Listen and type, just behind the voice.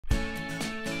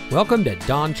Welcome to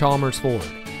Don Chalmers Ford,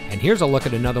 and here's a look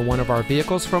at another one of our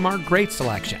vehicles from our great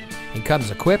selection. It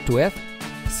comes equipped with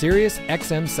Sirius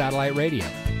XM satellite radio,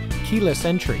 keyless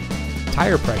entry,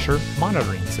 tire pressure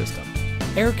monitoring system,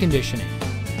 air conditioning,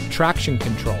 traction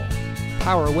control,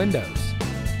 power windows,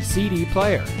 CD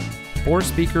player,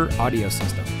 4-speaker audio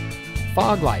system,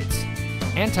 fog lights,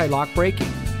 anti-lock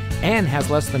braking, and has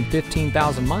less than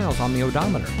 15,000 miles on the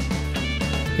odometer.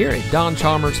 Here at Don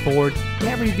Chalmers Ford,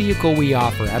 every vehicle we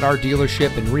offer at our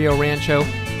dealership in Rio Rancho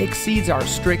exceeds our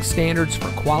strict standards for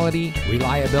quality,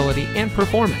 reliability, and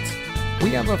performance.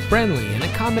 We have a friendly and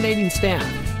accommodating staff,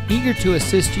 eager to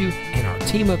assist you, and our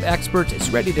team of experts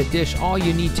is ready to dish all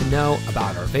you need to know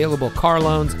about our available car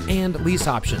loans and lease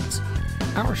options.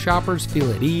 Our shoppers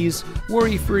feel at ease,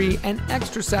 worry-free, and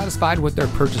extra satisfied with their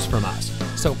purchase from us.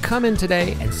 So come in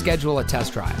today and schedule a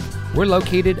test drive. We're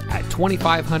located at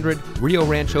 2500 Rio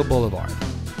Rancho Boulevard.